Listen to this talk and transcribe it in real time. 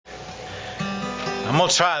I'm going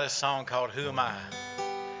to try this song called Who Am I?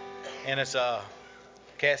 And it's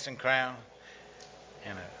Casting Crown.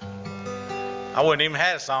 And I wouldn't even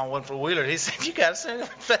had a song, one for Wheeler. He said, you got to sing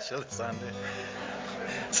something special this Sunday.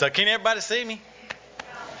 So can everybody see me?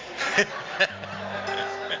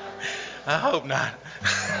 I hope not.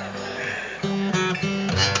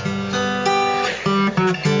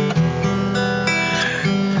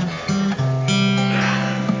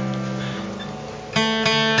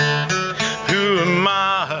 Who am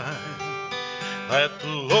I that the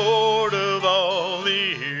Lord of all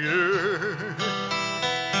the earth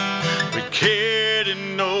would care to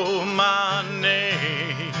know my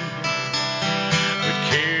name, would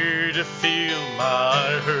care to feel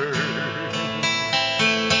my hurt?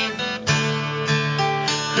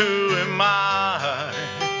 Who am I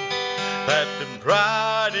that the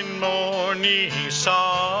bright and morning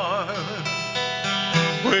star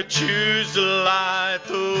would choose to light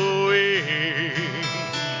the way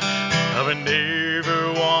of an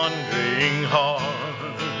ever-wandering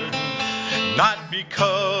heart? Not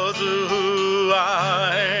because of who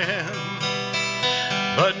I am,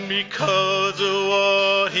 but because of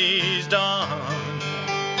what He's done.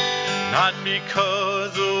 Not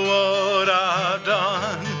because of what I've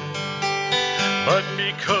done, but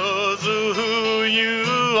because of who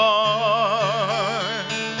You are.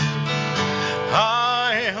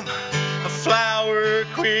 I am a flower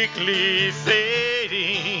quickly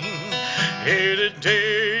fading, here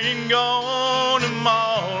today and gone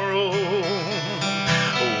tomorrow,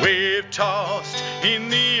 a wave tossed in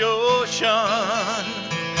the ocean,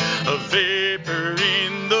 a vapor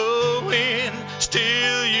in the wind.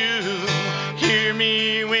 Still You hear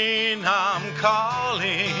me when I'm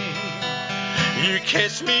calling, You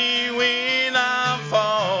catch me when I'm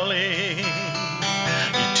falling,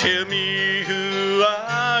 You tell me who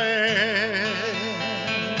I am.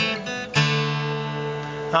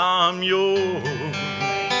 I'm Yours,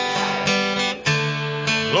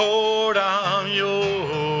 Lord, I'm Yours.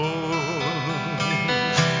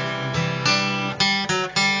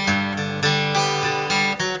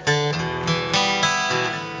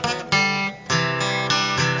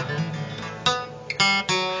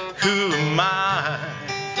 Who am I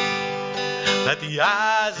that the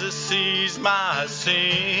eyes that sees my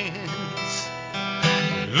sins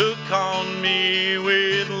look on me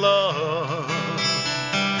with love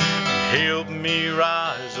and help me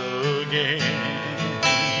rise again?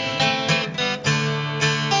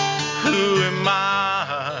 Who am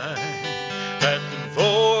I that the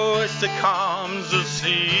voice that calms the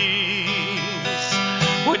seas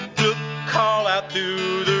would call out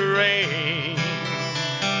through the rain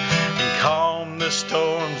and calm the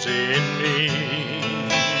storms in me?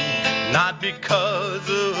 Not because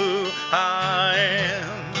of who I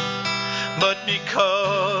am, but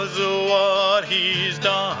because of what He's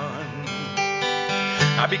done.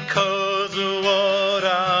 Not because of what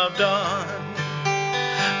I've done,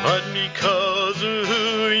 but because of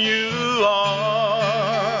who You are.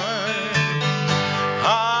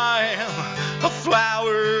 I am a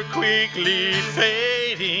flower quickly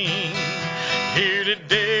fading, here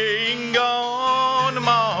today and gone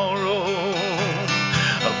tomorrow,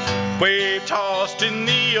 a wave tossed in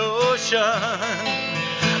the ocean,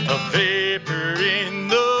 a vapor in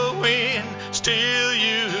the wind. Still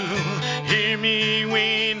You hear me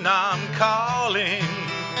when I'm calling,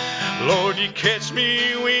 Lord, You catch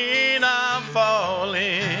me when I'm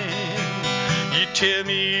falling, You tell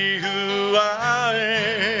me who I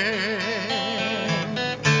am.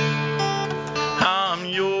 I'm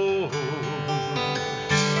Yours,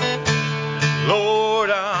 Lord,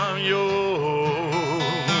 I'm Yours.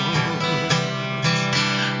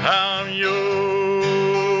 I'm Yours.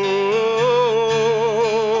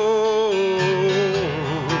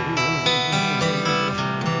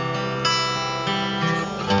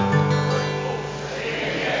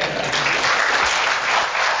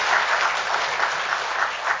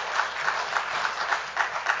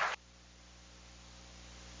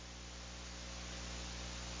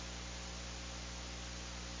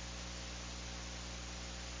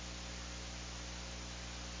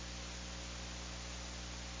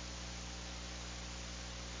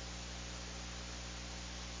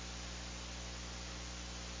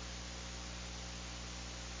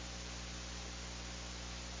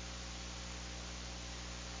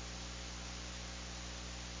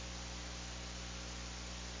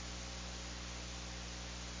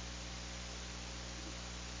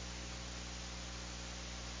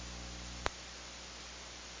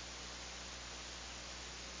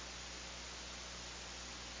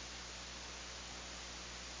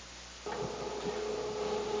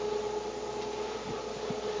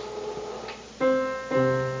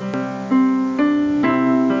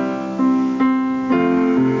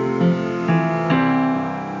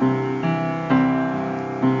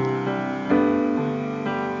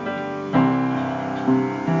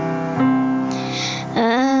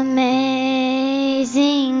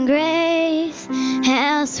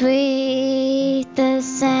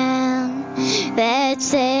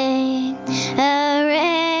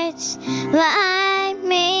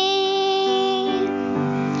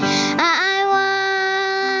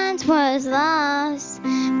 was lost,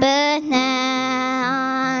 but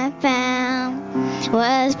now I'm found.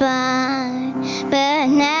 Was blind, but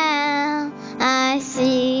now I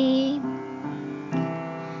see.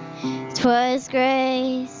 'Twas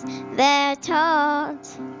grace that taught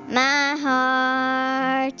my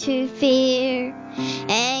heart to fear,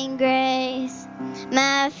 and grace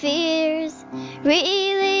my fears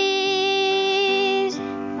relieved.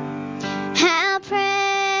 How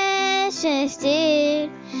precious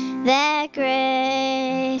did that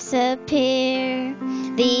grace appear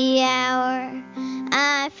the hour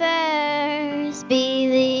I first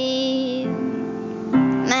believed.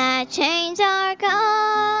 My chains are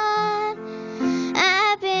gone,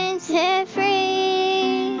 I've been set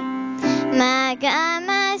free. My God,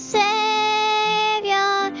 my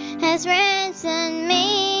Savior has ransomed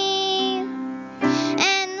me.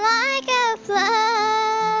 And like a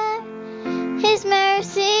flood, His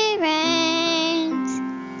mercy reigns.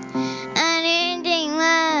 Unending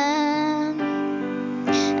love,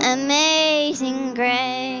 amazing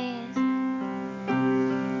grace.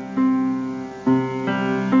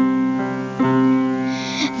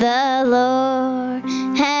 The Lord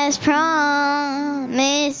has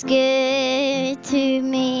promised good to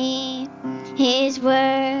me. His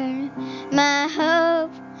word my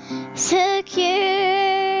hope secures.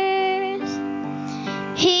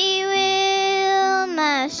 He will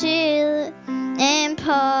my shield and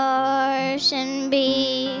portion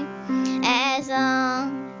be, as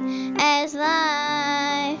long as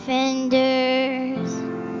life endures.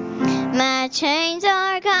 My chains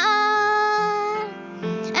are gone,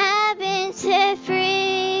 I've been set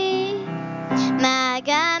free. My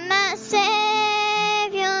God, my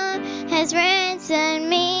Savior has ransomed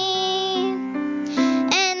me.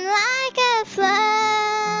 And like a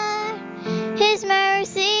flood, His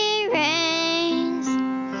mercy reigns.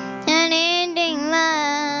 Unending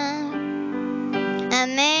love,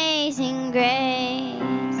 amazing grace.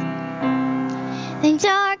 Things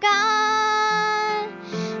are gone,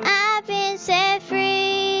 I've been set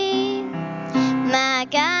free. My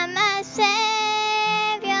God, my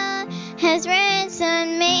Savior has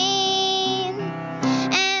ransomed me.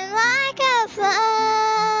 And like a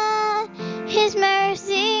flood, His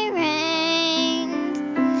mercy reigns.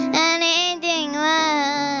 Unending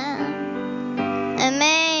love,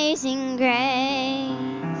 amazing grace.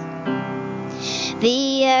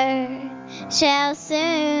 The earth shall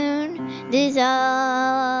soon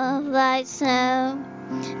dissolve like snow.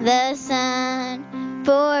 The sun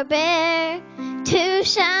forbear to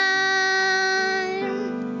shine.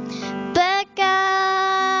 But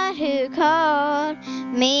God, who called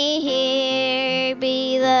me here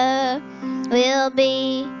below, will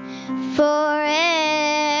be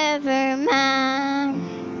forever mine.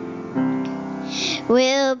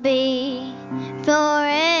 Will be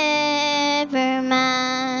forever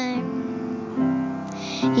mine.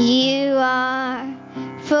 You are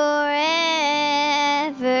forever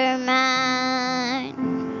mine.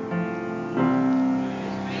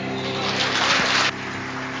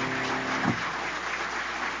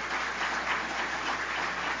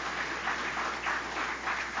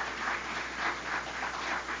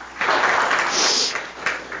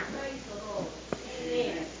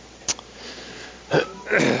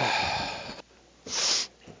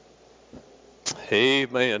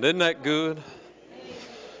 Amen. Isn't that good?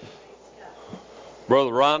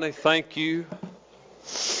 Brother Ronnie, thank you.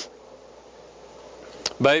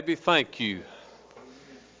 Baby, thank you.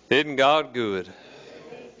 Isn't God good?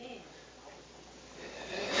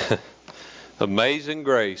 Amazing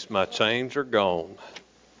grace, my chains are gone.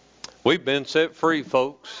 We've been set free,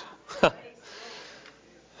 folks.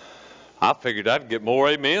 I figured I'd get more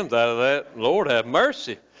amens out of that. Lord have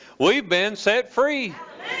mercy. We've been set free.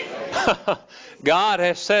 God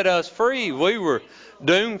has set us free. We were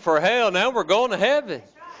doomed for hell. Now we're going to heaven.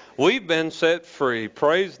 We've been set free.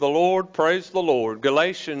 Praise the Lord. Praise the Lord.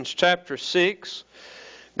 Galatians chapter 6.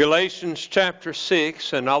 Galatians chapter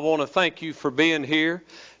 6. And I want to thank you for being here.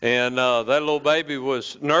 And that little baby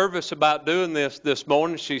was nervous about doing this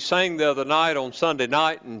morning. She sang the other night on Sunday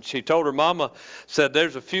night, and she told her mama, said,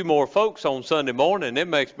 there's a few more folks on Sunday morning. It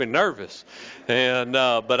makes me nervous. And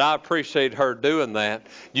but I appreciate her doing that.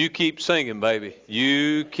 You keep singing, baby.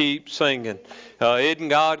 You keep singing. Isn't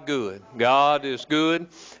God good? God is good.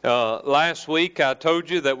 Last week I told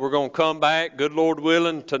you that we're going to come back, good Lord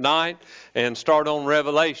willing, tonight and start on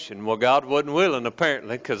Revelation. Well, God wasn't willing,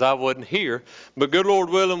 apparently, because I wasn't here. But good Lord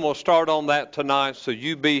willing, we'll start on that tonight, so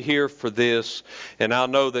you be here for this, and I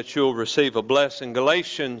know that you'll receive a blessing.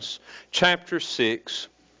 Galatians chapter 6.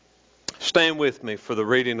 Stand with me for the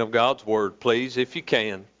reading of God's Word, please, if you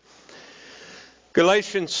can.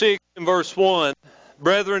 Galatians 6 and in verse 1,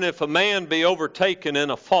 Brethren, if a man be overtaken in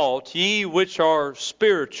a fault, ye which are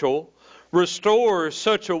spiritual, restore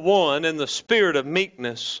such a one in the spirit of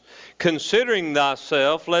meekness, considering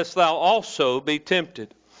thyself, lest thou also be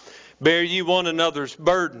tempted. Bear ye one another's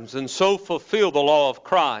burdens, and so fulfill the law of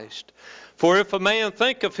Christ. For if a man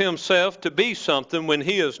think of himself to be something when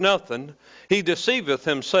he is nothing, he deceiveth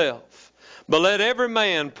himself. But let every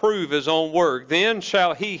man prove his own work, then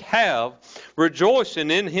shall he have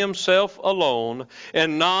rejoicing in himself alone,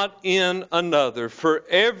 and not in another. For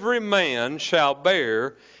every man shall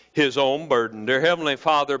bear his own burden. Dear Heavenly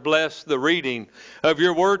Father, bless the reading of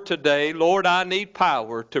your word today. Lord, I need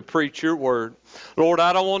power to preach your word. Lord,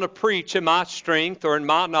 I don't want to preach in my strength or in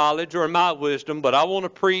my knowledge or in my wisdom, but I want to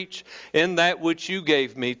preach in that which you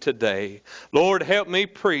gave me today. Lord, help me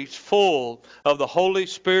preach full of the Holy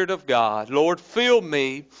Spirit of God. Lord, fill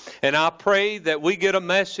me, and I pray that we get a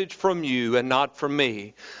message from you and not from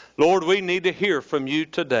me. Lord, we need to hear from you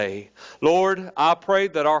today. Lord, I pray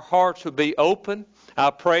that our hearts would be open. I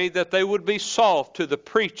pray that they would be soft to the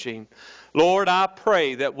preaching. Lord, I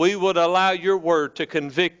pray that we would allow your word to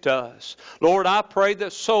convict us. Lord, I pray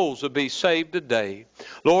that souls will be saved today.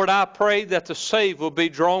 Lord, I pray that the saved will be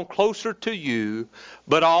drawn closer to you.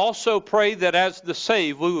 But I also pray that as the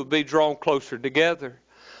saved, we will be drawn closer together.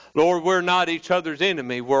 Lord, we're not each other's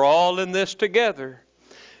enemy. We're all in this together.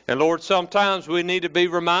 And Lord, sometimes we need to be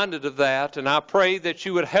reminded of that. And I pray that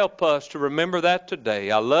you would help us to remember that today.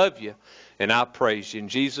 I love you. And I praise you. In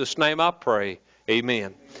Jesus' name I pray.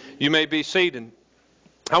 Amen. You may be seated.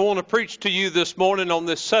 I want to preach to you this morning on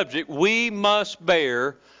this subject. We must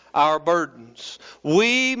bear our burdens.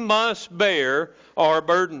 We must bear our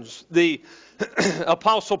burdens. The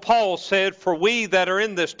Apostle Paul said, For we that are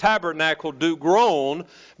in this tabernacle do groan,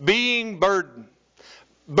 being burdened.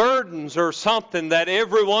 Burdens are something that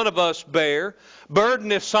every one of us bear.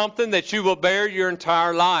 Burden is something that you will bear your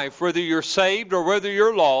entire life, whether you're saved or whether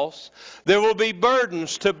you're lost. There will be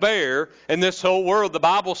burdens to bear in this whole world. The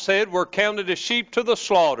Bible said we're counted as sheep to the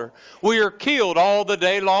slaughter. We are killed all the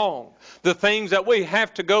day long. The things that we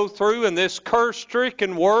have to go through in this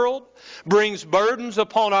curse-stricken world brings burdens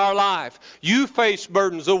upon our life. You face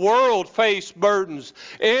burdens. The world faces burdens.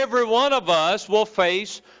 Every one of us will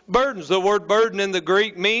face burdens. The word burden in the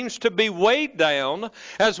Greek means to be weighed down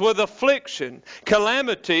as with affliction,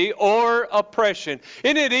 calamity, or oppression.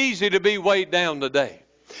 Isn't it easy to be weighed down today?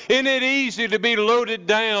 Isn't it easy to be loaded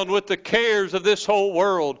down with the cares of this whole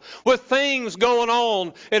world, with things going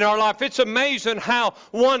on in our life? It's amazing how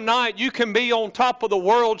one night you can be on top of the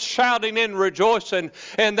world shouting and rejoicing,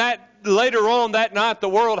 and that later on that night the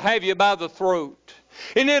world have you by the throat.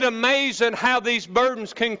 Isn't it amazing how these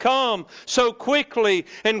burdens can come so quickly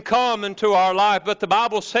and come into our life? But the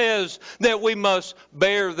Bible says that we must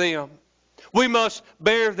bear them. We must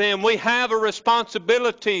bear them. We have a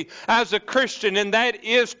responsibility as a Christian, and that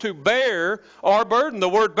is to bear our burden. The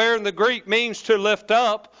word bear in the Greek means to lift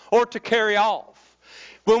up or to carry off.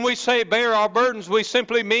 When we say bear our burdens, we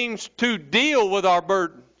simply mean to deal with our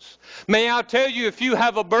burdens. May I tell you, if you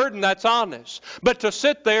have a burden, that's honest. But to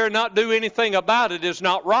sit there and not do anything about it is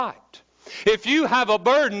not right. If you have a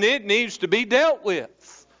burden, it needs to be dealt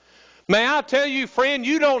with. May I tell you, friend,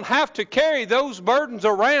 you don't have to carry those burdens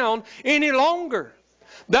around any longer.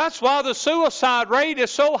 That's why the suicide rate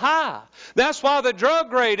is so high. That's why the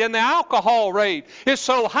drug rate and the alcohol rate is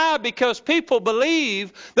so high, because people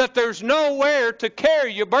believe that there's nowhere to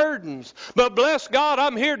carry your burdens. But bless God,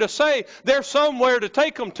 I'm here to say there's somewhere to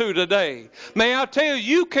take them to today. May I tell you,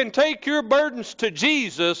 you can take your burdens to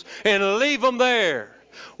Jesus and leave them there.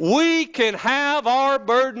 We can have our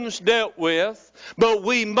burdens dealt with, but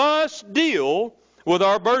we must deal with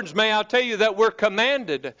our burdens. May I tell you that we're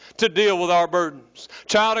commanded to deal with our burdens.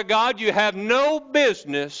 Child of God, you have no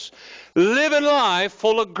business living life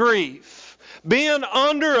full of grief, being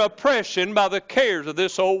under oppression by the cares of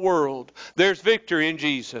this old world. There's victory in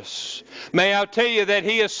Jesus. May I tell you that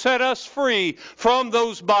He has set us free from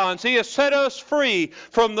those bonds. He has set us free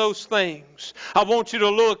from those things. I want you to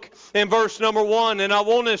look in verse number 1, and I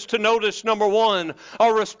want us to notice, number 1,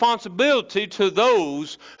 our responsibility to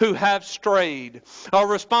those who have strayed. Our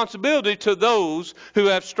responsibility to those who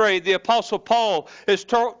have strayed. The Apostle Paul is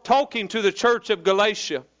talking to the church of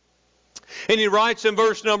Galatia. And he writes in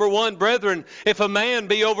verse number 1, Brethren, if a man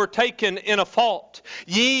be overtaken in a fault,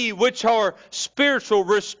 ye which are spiritual,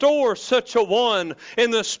 restore such a one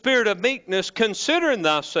in the spirit of meekness, considering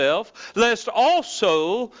thyself, lest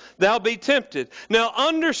also thou be tempted. Now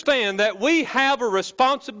understand that we have a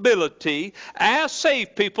responsibility as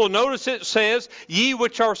saved people. Notice it says, ye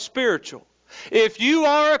which are spiritual. If you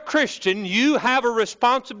are a Christian, you have a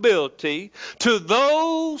responsibility to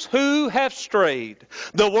those who have strayed.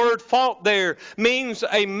 The word fault there means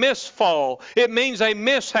a misfall. It means a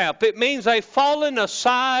mishap. It means a falling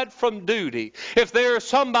aside from duty. If there is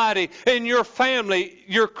somebody in your family,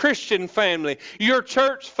 your Christian family, your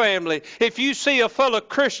church family, if you see a fellow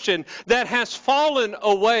Christian that has fallen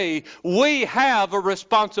away, we have a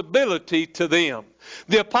responsibility to them.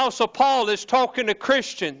 The Apostle Paul is talking to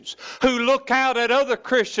Christians who look out at other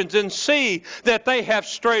Christians and see that they have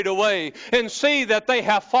strayed away and see that they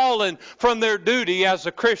have fallen from their duty as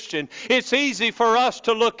a Christian. It's easy for us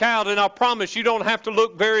to look out, and I promise you don't have to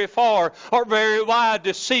look very far or very wide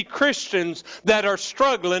to see Christians that are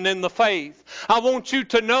struggling in the faith. I want you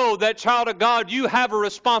to know that, child of God, you have a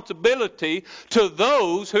responsibility to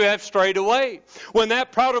those who have strayed away. When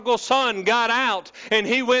that prodigal son got out and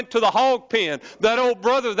he went to the hog pen, that old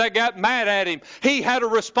brother that got mad at him, he had a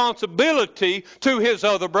responsibility to his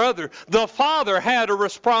other brother. The father had a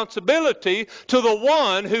responsibility to the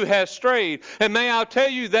one who has strayed. And may I tell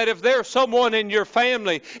you that if there's someone in your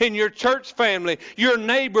family, in your church family, your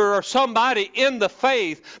neighbor or somebody in the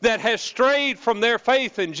faith that has strayed from their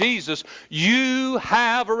faith in Jesus, you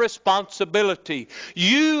have a responsibility.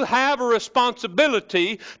 You have a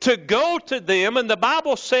responsibility to go to them, and the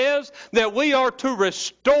Bible says that we are to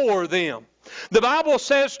restore them. The Bible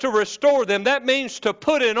says to restore them. That means to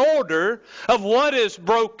put in order of what is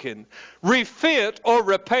broken, refit or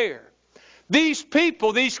repair. These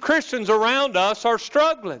people, these Christians around us are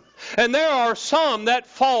struggling. And there are some that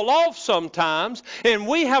fall off sometimes, and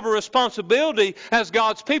we have a responsibility as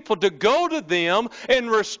God's people to go to them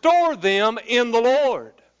and restore them in the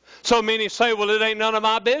Lord. So many say, well, it ain't none of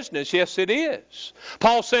my business. Yes, it is.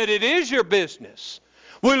 Paul said it is your business.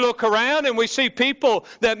 We look around and we see people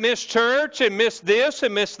that miss church and miss this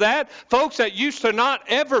and miss that. Folks that used to not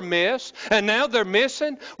ever miss, and now they're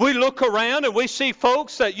missing. We look around and we see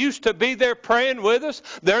folks that used to be there praying with us.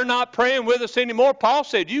 They're not praying with us anymore. Paul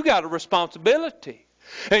said, you got a responsibility.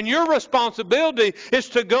 And your responsibility is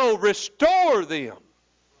to go restore them.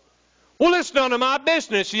 Well, it's none of my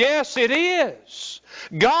business. Yes, it is.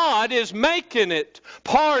 God is making it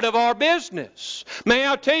part of our business. May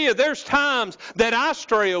I tell you, there's times that I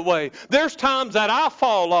stray away. There's times that I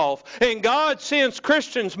fall off. And God sends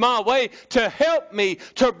Christians my way to help me,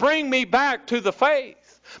 to bring me back to the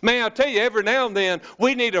faith. May I tell you, every now and then,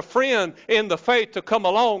 we need a friend in the faith to come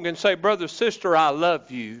along and say, brother, sister, I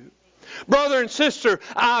love you. Brother and sister,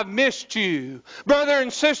 I've missed you. Brother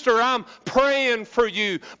and sister, I'm praying for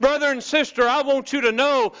you. Brother and sister, I want you to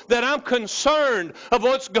know that I'm concerned of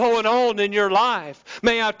what's going on in your life.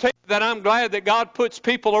 May I tell you that I'm glad that God puts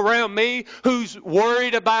people around me who's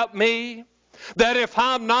worried about me. That if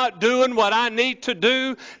I'm not doing what I need to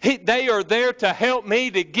do, they are there to help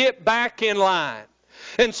me to get back in line.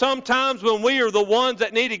 And sometimes when we are the ones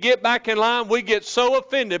that need to get back in line, we get so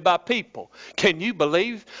offended by people. Can you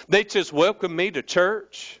believe they just welcomed me to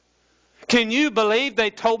church? Can you believe they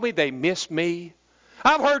told me they miss me?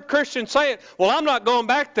 I've heard Christians say it, well, I'm not going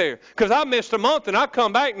back there because I missed a month and I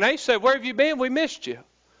come back and they said, where have you been? We missed you.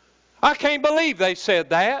 I can't believe they said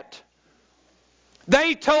that.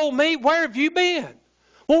 They told me, where have you been?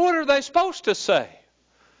 Well, what are they supposed to say?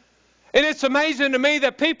 And it's amazing to me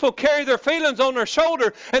that people carry their feelings on their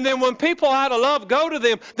shoulder, and then when people out of love go to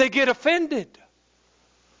them, they get offended.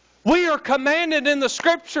 We are commanded in the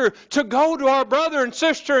Scripture to go to our brother and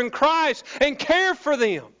sister in Christ and care for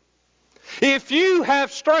them. If you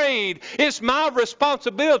have strayed, it's my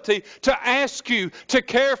responsibility to ask you to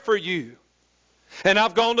care for you. And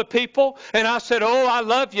I've gone to people and I said, oh, I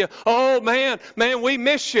love you. Oh, man, we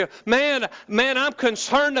miss you. Man, I'm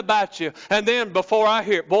concerned about you. And then before I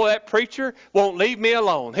hear it, boy, that preacher won't leave me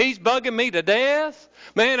alone. He's bugging me to death.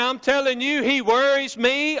 Man, I'm telling you, he worries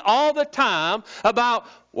me all the time about,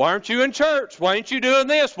 why aren't you in church? Why aren't you doing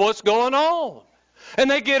this? What's going on?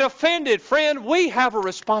 And they get offended. Friend, we have a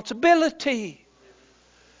responsibility.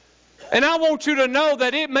 And I want you to know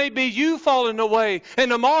that it may be you falling away,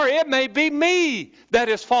 and tomorrow it may be me that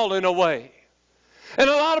is falling away. And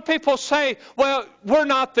a lot of people say, well, we're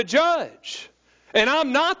not the judge. And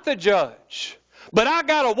I'm not the judge. But I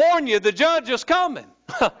got to warn you, the judge is coming.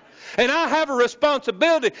 And I have a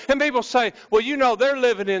responsibility. And people say, well, you know, they're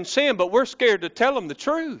living in sin, but we're scared to tell them the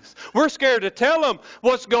truth. We're scared to tell them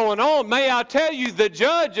what's going on. May I tell you, the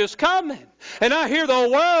judge is coming. And I hear the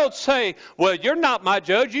world say, well, you're not my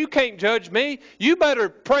judge. You can't judge me. You better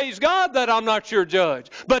praise God that I'm not your judge.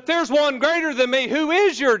 But there's one greater than me who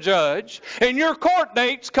is your judge, and your court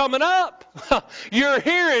date's coming up. Your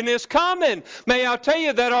hearing is coming. May I tell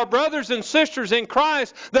you that our brothers and sisters in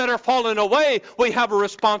Christ that are falling away, we have a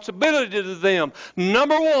responsibility to them.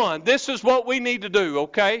 Number one, this is what we need to do,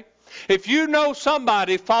 okay? If you know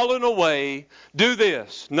somebody falling away, do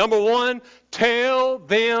this. Number one, tell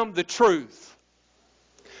them the truth.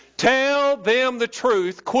 Tell them the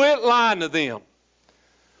truth. Quit lying to them.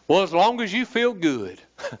 Well, as long as you feel good.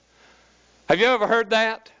 Have you ever heard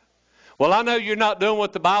that? Well, I know you're not doing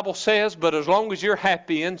what the Bible says, but as long as you're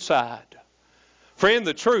happy inside. Friend,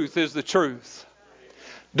 the truth is the truth.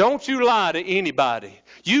 Don't you lie to anybody.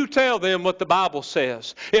 You tell them what the Bible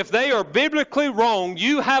says. If they are biblically wrong,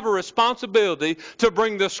 you have a responsibility to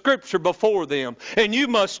bring the Scripture before them. And you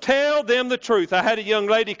must tell them the truth. I had a young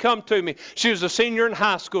lady come to me. She was a senior in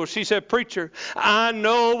high school. She said, preacher, I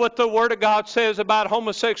know what the Word of God says about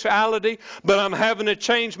homosexuality, but I'm having to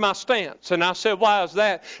change my stance. And I said, why is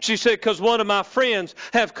that? She said, because one of my friends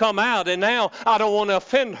have come out, and now I don't want to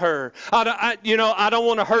offend her. I don't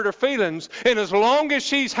want to hurt her feelings. And as long as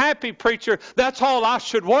she's happy, preacher, that's all I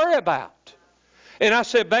should worry about. And I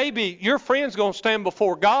said, baby, your friend's going to stand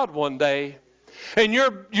before God one day. And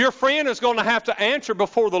your friend is going to have to answer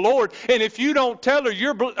before the Lord. And if you don't tell her,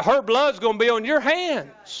 her blood's going to be on your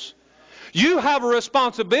hands. You have a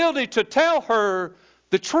responsibility to tell her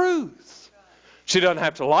the truth. She doesn't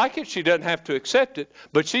have to like it. She doesn't have to accept it.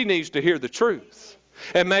 But she needs to hear the truth.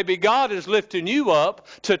 And maybe God is lifting you up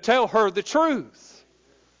to tell her the truth.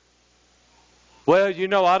 Well,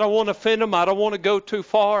 I don't want to offend them. I don't want to go too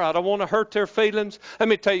far. I don't want to hurt their feelings. Let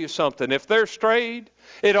me tell you something. If they're strayed,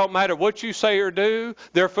 it don't matter what you say or do,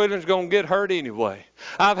 their feelings are going to get hurt anyway.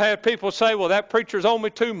 I've had people say, well, that preacher's on me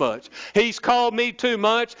too much. He's called me too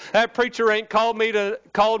much. That preacher ain't called me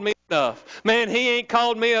enough. Man, he ain't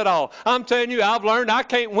called me at all. I'm telling you, I've learned I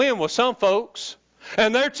can't win with some folks.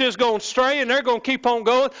 And they're just going to stray and they're going to keep on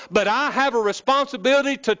going. But I have a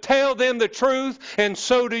responsibility to tell them the truth, and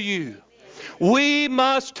so do you. We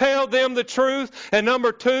must tell them the truth. And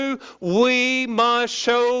number two, we must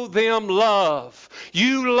show them love.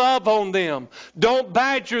 You love on them. Don't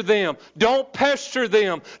badger them. Don't pester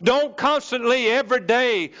them. Don't constantly every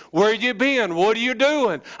day, where you been? What are you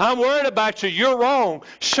doing? I'm worried about you. You're wrong.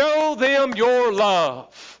 Show them your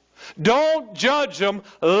love. Don't judge them.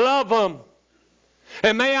 Love them.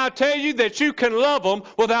 And may I tell you that you can love them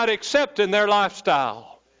without accepting their lifestyle.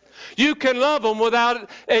 You can love them without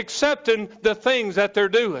accepting the things that they're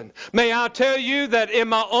doing. May I tell you that in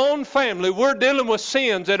my own family, we're dealing with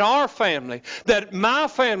sins in our family, that my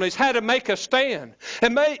family's had to make a stand.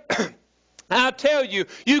 And I tell you,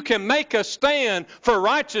 you can make a stand for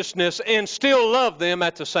righteousness and still love them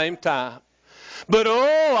at the same time. But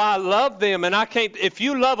I love them, and I can't. If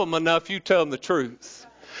you love them enough, you tell them the truth.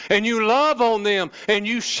 And you love on them, and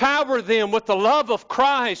you shower them with the love of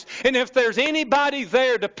Christ. And if there's anybody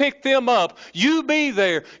there to pick them up, you be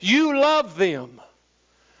there. You love them.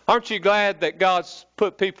 Aren't you glad that God's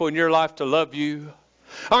put people in your life to love you?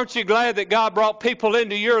 Aren't you glad that God brought people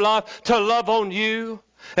into your life to love on you?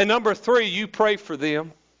 And number three, you pray for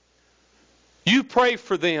them. You pray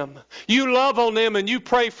for them. You love on them and you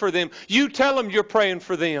pray for them. You tell them you're praying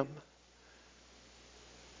for them.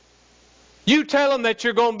 You tell them that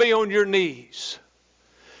you're going to be on your knees.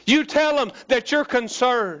 You tell them that you're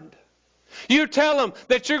concerned. You tell them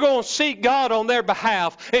that you're going to seek God on their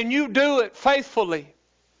behalf, and you do it faithfully.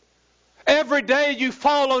 Every day you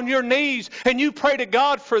fall on your knees and you pray to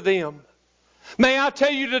God for them. May I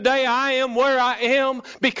tell you today, I am where I am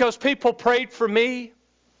because people prayed for me.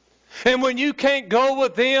 And when you can't go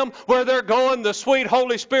with them where they're going, the sweet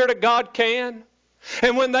Holy Spirit of God can.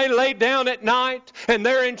 And when they lay down at night and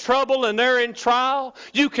they're in trouble and they're in trial,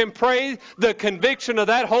 you can pray the conviction of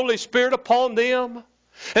that Holy Spirit upon them.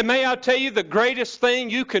 And may I tell you, the greatest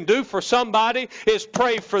thing you can do for somebody is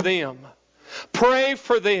pray for them. Pray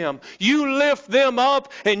for them. You lift them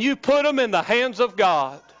up and you put them in the hands of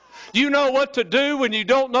God. You know what to do when you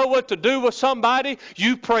don't know what to do with somebody?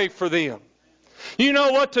 You pray for them. You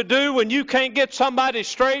know what to do when you can't get somebody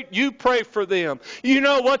straight? You pray for them. You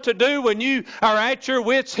know what to do when you are at your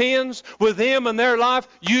wits' ends with them and their life?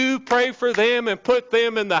 You pray for them and put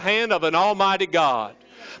them in the hand of an almighty God.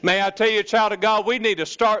 May I tell you, child of God, we need to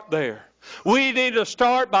start there. We need to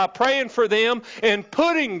start by praying for them and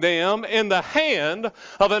putting them in the hand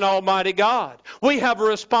of an almighty God. We have a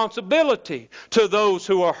responsibility to those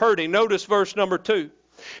who are hurting. Notice verse number 2.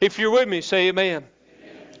 If you're with me, say amen.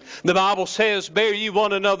 The Bible says, bear ye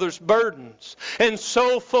one another's burdens, and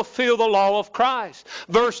so fulfill the law of Christ.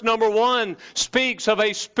 Verse number 1 speaks of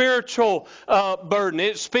a spiritual burden.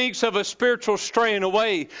 It speaks of a spiritual straying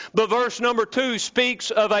away. But verse number 2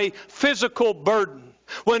 speaks of a physical burden.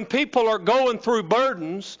 When people are going through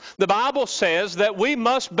burdens, the Bible says that we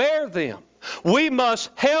must bear them. We must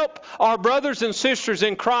help our brothers and sisters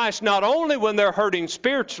in Christ not only when they're hurting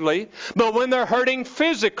spiritually, but when they're hurting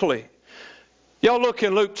physically. Y'all look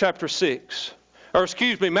in Luke chapter 6. Or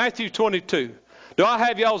excuse me, Matthew 22. Do I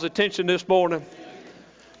have y'all's attention this morning?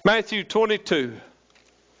 Matthew 22.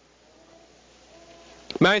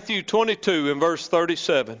 Matthew 22 and verse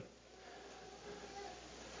 37.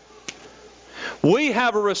 We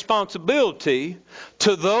have a responsibility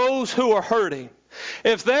to those who are hurting.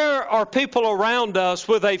 If there are people around us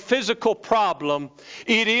with a physical problem,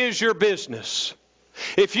 it is your business.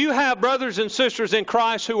 If you have brothers and sisters in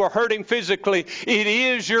Christ who are hurting physically, it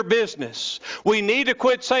is your business. We need to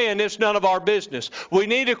quit saying it's none of our business. We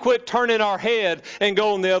need to quit turning our head and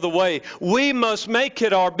going the other way. We must make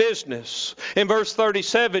it our business. In verse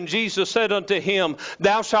 37, Jesus said unto him,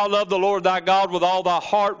 Thou shalt love the Lord thy God with all thy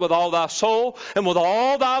heart, with all thy soul, and with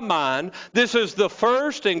all thy mind. This is the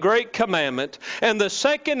first and great commandment. And the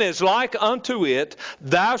second is like unto it,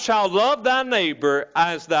 Thou shalt love thy neighbor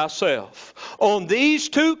as thyself. On these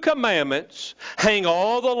two commandments hang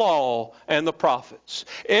all the law and the prophets.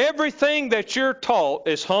 Everything that you're taught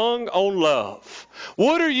is hung on love.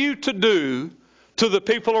 What are you to do to the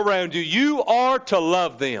people around you? You are to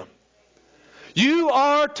love them. You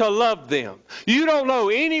are to love them. You don't know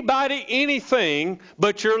anybody anything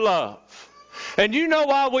but your love. And you know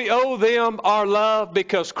why we owe them our love?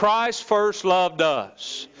 Because Christ first loved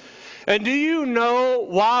us. And do you know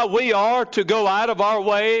why we are to go out of our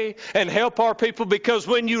way and help our people? Because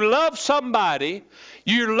when you love somebody,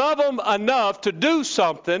 you love them enough to do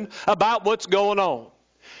something about what's going on.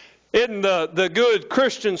 Isn't the good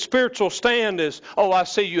Christian spiritual stand is, oh, I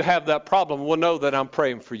see you have that problem. Well, know that I'm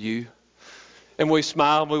praying for you. And we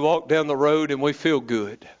smile and we walk down the road and we feel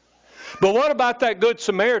good. But what about that good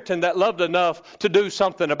Samaritan that loved enough to do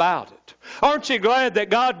something about it? Aren't you glad that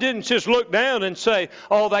God didn't just look down and say,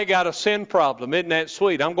 oh, they got a sin problem. Isn't that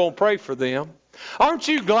sweet? I'm going to pray for them. Aren't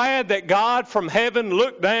you glad that God from heaven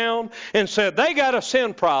looked down and said, they got a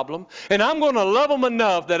sin problem, and I'm going to love them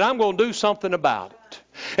enough that I'm going to do something about it.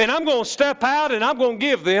 And I'm going to step out and I'm going to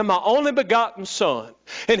give them my only begotten Son.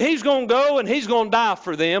 And He's going to go and He's going to die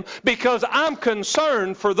for them because I'm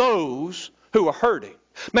concerned for those who are hurting.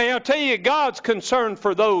 May I tell you, God's concerned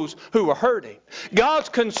for those who are hurting. God's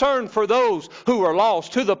concerned for those who are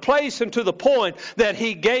lost, to the place and to the point that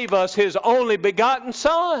He gave us His only begotten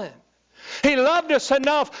Son. He loved us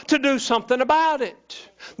enough to do something about it.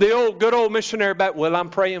 The good old missionary back, well, I'm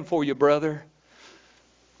praying for you, brother.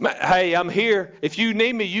 Hey, I'm here. If you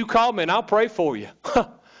need me, you call me and I'll pray for you.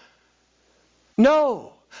 No.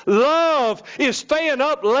 Love is staying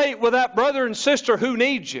up late with that brother and sister who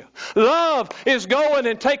needs you. Love is going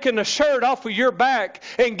and taking the shirt off of your back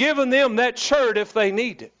and giving them that shirt if they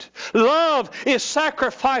need it. Love is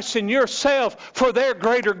sacrificing yourself for their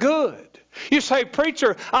greater good. You say,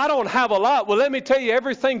 preacher, I don't have a lot. Well, let me tell you,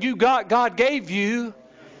 everything you got, God gave you.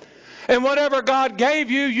 And whatever God gave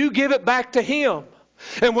you, you give it back to Him.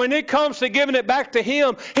 And when it comes to giving it back to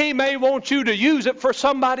Him, He may want you to use it for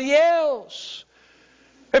somebody else.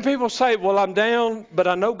 And people say, well, I'm down, but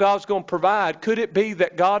I know God's going to provide. Could it be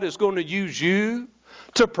that God is going to use you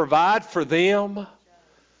to provide for them?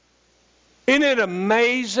 Isn't it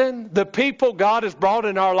amazing the people God has brought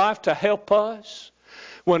in our life to help us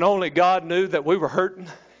when only God knew that we were hurting?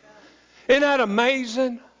 Isn't that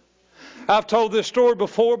amazing? I've told this story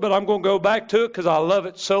before, but I'm going to go back to it because I love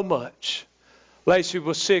it so much. Lacey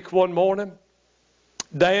was sick one morning.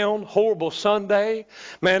 Down, horrible Sunday.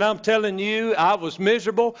 Man, I'm telling you, I was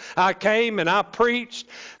miserable. I came and I preached.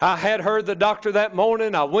 I had heard the doctor that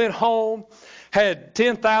morning. I went home, had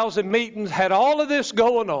 10,000 meetings, had all of this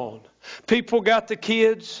going on. People got the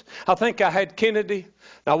kids. I think I had Kennedy.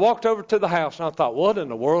 And I walked over to the house and I thought, what in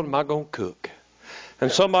the world am I going to cook?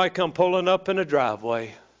 And somebody come pulling up in the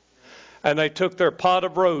driveway. And they took their pot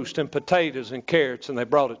of roast and potatoes and carrots and they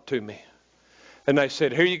brought it to me. And they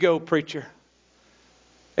said, here you go, preacher.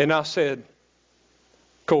 And I said,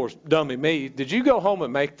 of course, dummy me, did you go home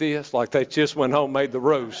and make this? Like they just went home and made the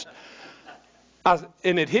roast.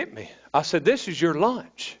 And it hit me. I said, this is your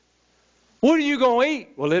lunch. What are you going to eat?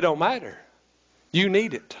 Well, it don't matter. You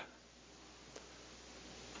need it.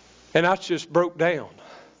 And I just broke down.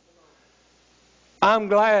 I'm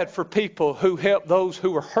glad for people who help those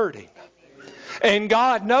who are hurting. And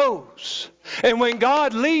God knows. And when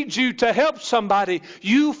God leads you to help somebody,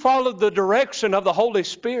 you follow the direction of the Holy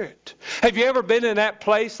Spirit. Have you ever been in that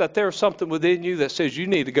place that there's something within you that says you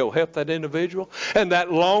need to go help that individual? And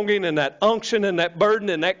that longing and that unction and that burden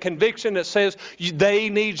and that conviction that says they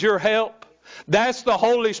need your help? That's the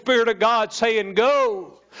Holy Spirit of God saying,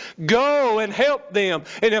 go. Go and help them.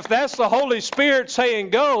 And if that's the Holy Spirit saying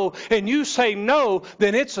go and you say no,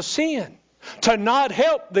 then it's a sin to not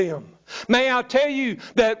help them. May I tell you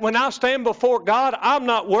that when I stand before God, I'm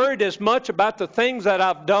not worried as much about the things that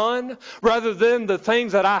I've done rather than the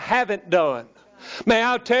things that I haven't done. May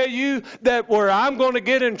I tell you that where I'm going to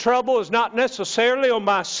get in trouble is not necessarily on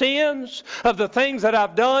my sins of the things that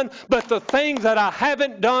I've done, but the things that I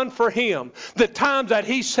haven't done for Him. The times that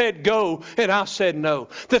He said go and I said no.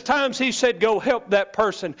 The times He said go help that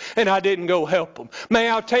person and I didn't go help them.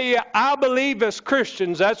 May I tell you, I believe as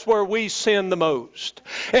Christians that's where we sin the most.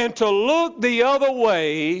 And to look the other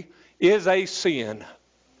way is a sin.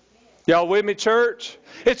 Y'all with me, church?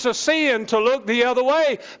 It's a sin to look the other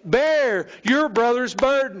way. Bear your brother's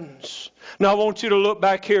burdens. Now I want you to look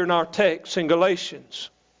back here in our text in Galatians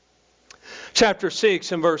chapter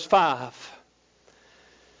 6 and verse 5.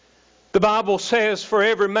 The Bible says, for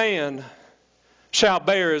every man shall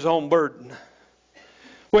bear his own burden.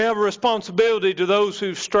 We have a responsibility to those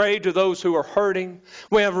who've strayed, to those who are hurting.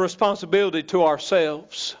 We have a responsibility to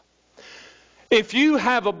ourselves. If you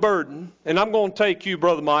have a burden, and I'm going to take you,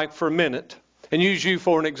 Brother Mike, for a minute and use you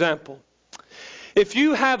for an example. If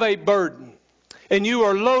you have a burden and you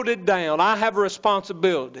are loaded down, I have a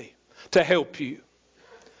responsibility to help you.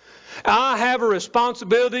 I have a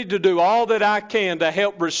responsibility to do all that I can to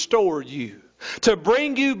help restore you, to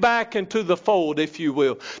bring you back into the fold, if you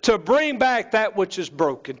will, to bring back that which is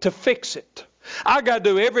broken, to fix it. I got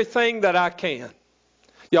to do everything that I can.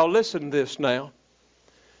 Y'all listen to this now.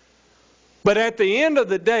 But at the end of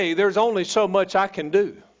the day, there's only so much I can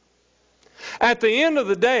do. At the end of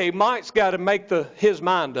the day, Mike's got to make his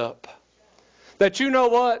mind up. That you know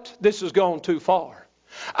what? This has gone too far.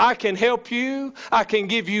 I can help you. I can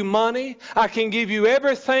give you money. I can give you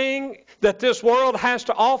everything that this world has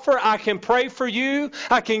to offer. I can pray for you.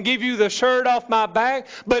 I can give you the shirt off my back.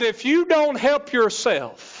 But if you don't help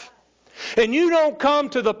yourself, and you don't come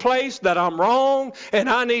to the place that I'm wrong and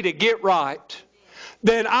I need to get right,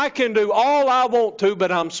 then I can do all I want to,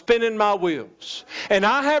 but I'm spinning my wheels. And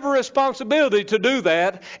I have a responsibility to do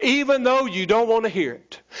that, even though you don't want to hear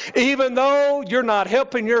it. Even though you're not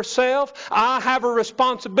helping yourself, I have a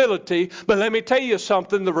responsibility. But let me tell you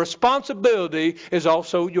something, the responsibility is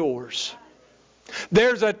also yours.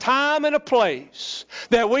 There's a time and a place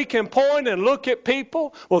that we can point and look at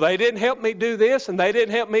people. Well, they didn't help me do this and they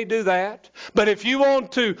didn't help me do that. But if you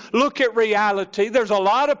want to look at reality, there's a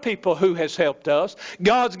lot of people who has helped us.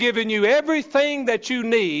 God's given you everything that you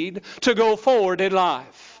need to go forward in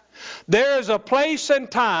life. There is a place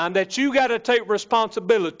and time that you got to take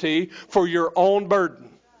responsibility for your own burden.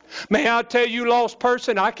 May I tell you, lost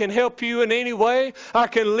person, I can help you in any way. I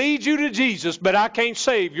can lead you to Jesus, but I can't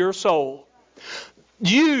save your soul.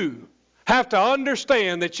 You have to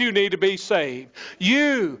understand that you need to be saved.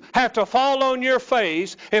 You have to fall on your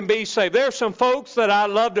face and be saved. There's some folks that I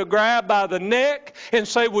love to grab by the neck and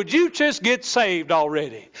say, would you just get saved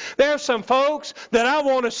already? There's some folks that I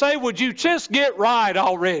want to say, would you just get right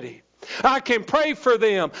already? I can pray for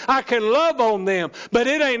them. I can love on them. But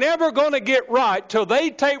it ain't ever going to get right till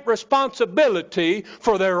they take responsibility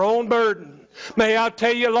for their own burden. May I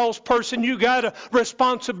tell you, lost person, you got a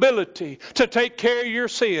responsibility to take care of your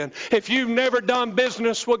sin. If you've never done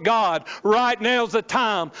business with God, right now's the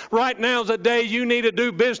time. Right now's the day you need to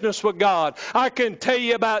do business with God. I can tell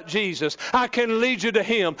you about Jesus. I can lead you to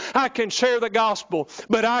Him. I can share the gospel.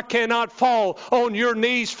 But I cannot fall on your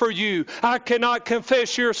knees for you. I cannot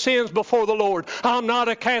confess your sins before the Lord. I'm not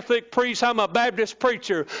a Catholic priest. I'm a Baptist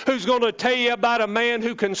preacher who's going to tell you about a man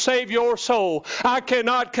who can save your soul. I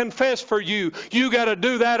cannot confess for you. You got to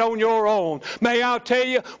do that on your own. May I tell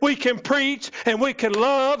you, we can preach and we can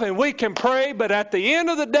love and we can pray, but at the end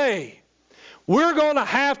of the day, we're going to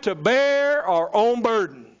have to bear our own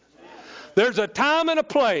burden. There's a time and a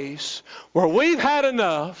place where we've had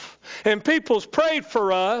enough and people's prayed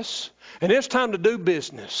for us and it's time to do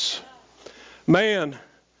business. Man,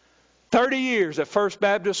 30 years at First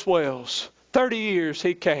Baptist Wells, 30 years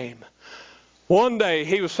he came. One day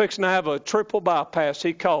he was fixing to have a triple bypass.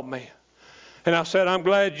 He called me. And I said, I'm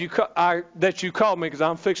glad that you called me because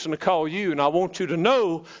I'm fixing to call you. And I want you to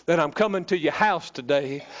know that I'm coming to your house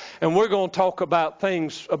today. And we're going to talk about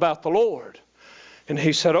things about the Lord. And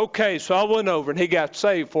he said, okay. So I went over and he got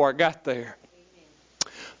saved before I got there.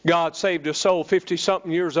 God saved a soul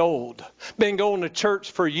 50-something years old. Been going to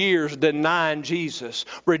church for years, denying Jesus,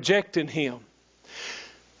 rejecting Him.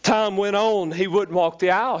 Time went on, he wouldn't walk the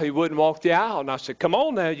aisle. He wouldn't walk the aisle. And I said, come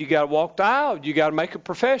on now, you got to walk the aisle. You got to make a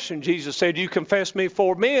profession. Jesus said, you confess me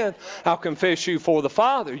for men, I'll confess you for the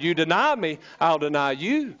Father. You deny me, I'll deny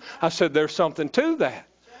you. I said, there's something to that.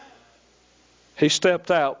 He stepped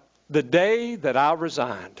out the day that I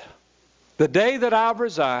resigned. The day that I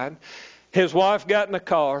resigned, his wife got in the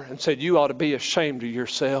car and said, you ought to be ashamed of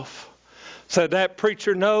yourself. Said that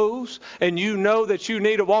preacher knows, and you know that you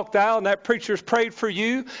need to walk the aisle, and that preacher's prayed for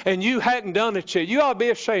you, and you hadn't done it yet. You ought to be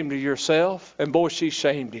ashamed of yourself. And boy, she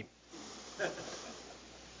shamed him.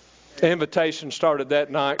 The invitation started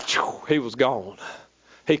that night. He was gone.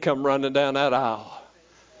 He come running down that aisle.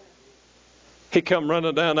 He come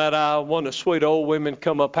running down that aisle. One of the sweet old women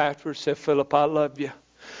come up after her and said, Philip, I love you,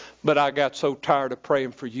 but I got so tired of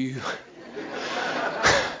praying for you.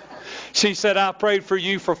 She said, I prayed for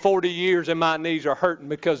you for 40 years and my knees are hurting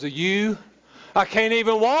because of you. I can't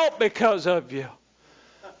even walk because of you.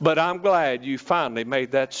 But I'm glad you finally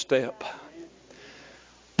made that step.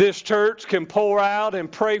 This church can pour out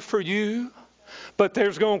and pray for you, but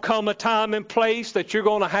there's going to come a time and place that you're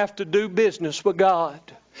going to have to do business with God.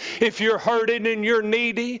 If you're hurting and you're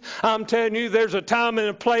needy, I'm telling you, there's a time and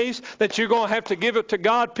a place that you're going to have to give it to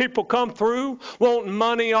God. People come through wanting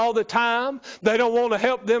money all the time. They don't want to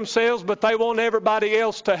help themselves, but they want everybody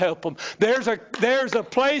else to help them. There's a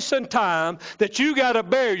place and time that you got to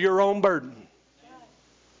bear your own burden.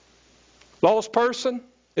 Lost person,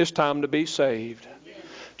 it's time to be saved.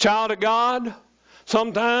 Child of God,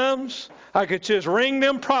 sometimes I could just wring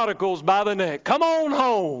them prodigals by the neck. Come on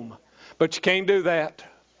home. But you can't do that.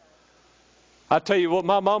 I tell you what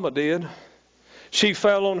my mama did. She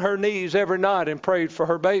fell on her knees every night and prayed for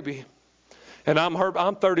her baby. And I'm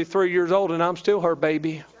 33 years old and I'm still her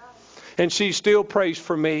baby. And she still prays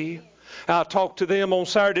for me. I talk to them on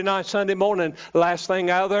Saturday night, Sunday morning. Last thing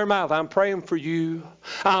out of their mouth, I'm praying for you.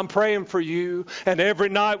 I'm praying for you. And every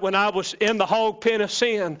night when I was in the hog pen of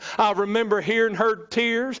sin, I remember hearing her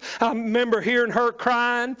tears. I remember hearing her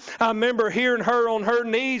crying. I remember hearing her on her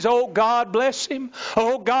knees. Oh, God, bless him.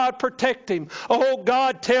 Oh, God, protect him. Oh,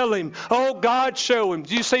 God, tell him. Oh, God, show him.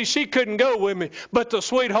 You see, she couldn't go with me, but the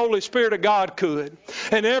sweet Holy Spirit of God could.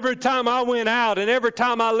 And every time I went out and every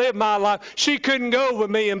time I lived my life, she couldn't go with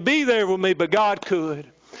me and be there with me, but God could.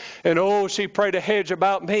 And oh, she prayed a hedge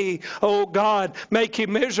about me. Oh, God, make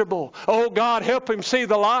him miserable. Oh, God, help him see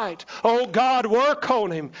the light. Oh, God, work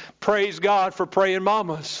on him. Praise God for praying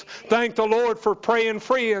mamas. Thank the Lord for praying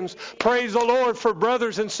friends. Praise the Lord for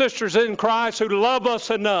brothers and sisters in Christ who love us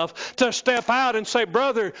enough to step out and say,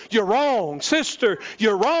 brother, you're wrong. Sister,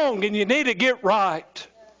 you're wrong and you need to get right.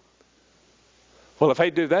 Well, if they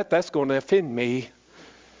do that, that's going to offend me.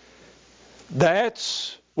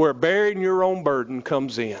 That's where bearing your own burden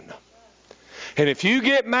comes in. And if you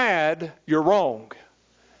get mad, you're wrong.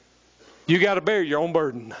 You got to bear your own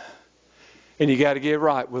burden. And you got to get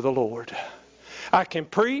right with the Lord. I can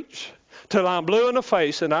preach till I'm blue in the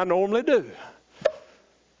face, and I normally do.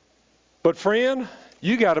 But friend,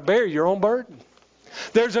 you got to bear your own burden.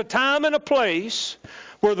 There's a time and a place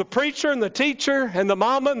where the preacher and the teacher and the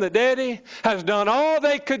mama and the daddy has done all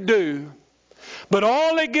they could do. But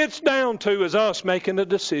all it gets down to is us making a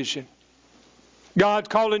decision. God's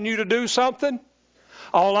calling you to do something.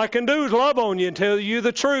 All I can do is love on you and tell you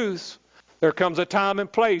the truth. There comes a time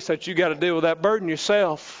and place that you got to deal with that burden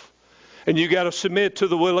yourself. And you got to submit to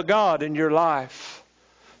the will of God in your life.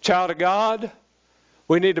 Child of God,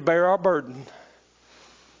 we need to bear our burden.